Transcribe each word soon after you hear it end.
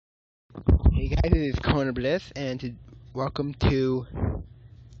Hey guys, this is Corner Bliss, and welcome to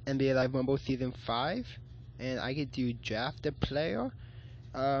NBA Live Rumble Season 5. And I get to draft a player.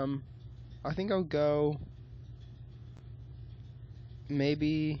 Um, I think I'll go.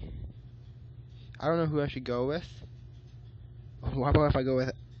 Maybe. I don't know who I should go with. How about if I go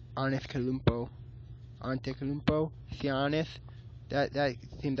with Honest Kalumpo? Ante Kalumpo? Giannis? That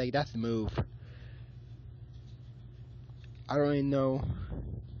seems like that's the move. I don't really know.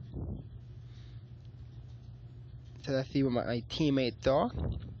 So let's see what my teammates are.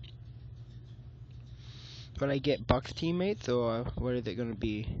 Will I get Bucks teammates, or what is it going to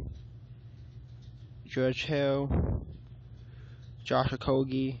be? George Hill, Josh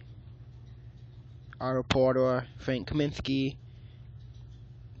Okogie, Otto Porter, Frank Kaminsky,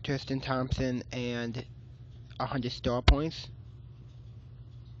 Tristan Thompson, and 100 star points.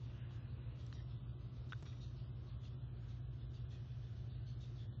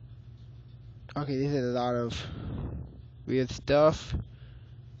 Okay, this is a lot of weird stuff.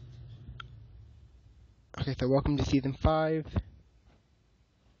 Okay, so welcome to Season 5.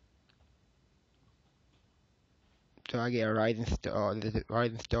 So I get a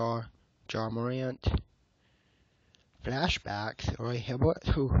Rising Star, John Morant. Flashbacks, Roy Hibbert,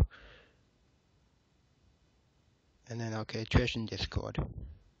 who? And then, okay, Trish in Discord.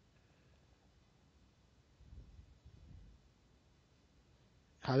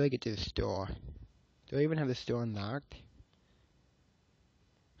 How do I get to the store? Do I even have the store unlocked?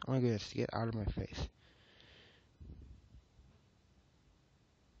 Oh my goodness, get out of my face.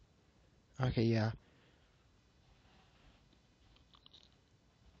 Okay, yeah.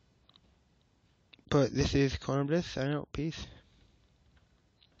 But this is Corner Bliss. I know, peace.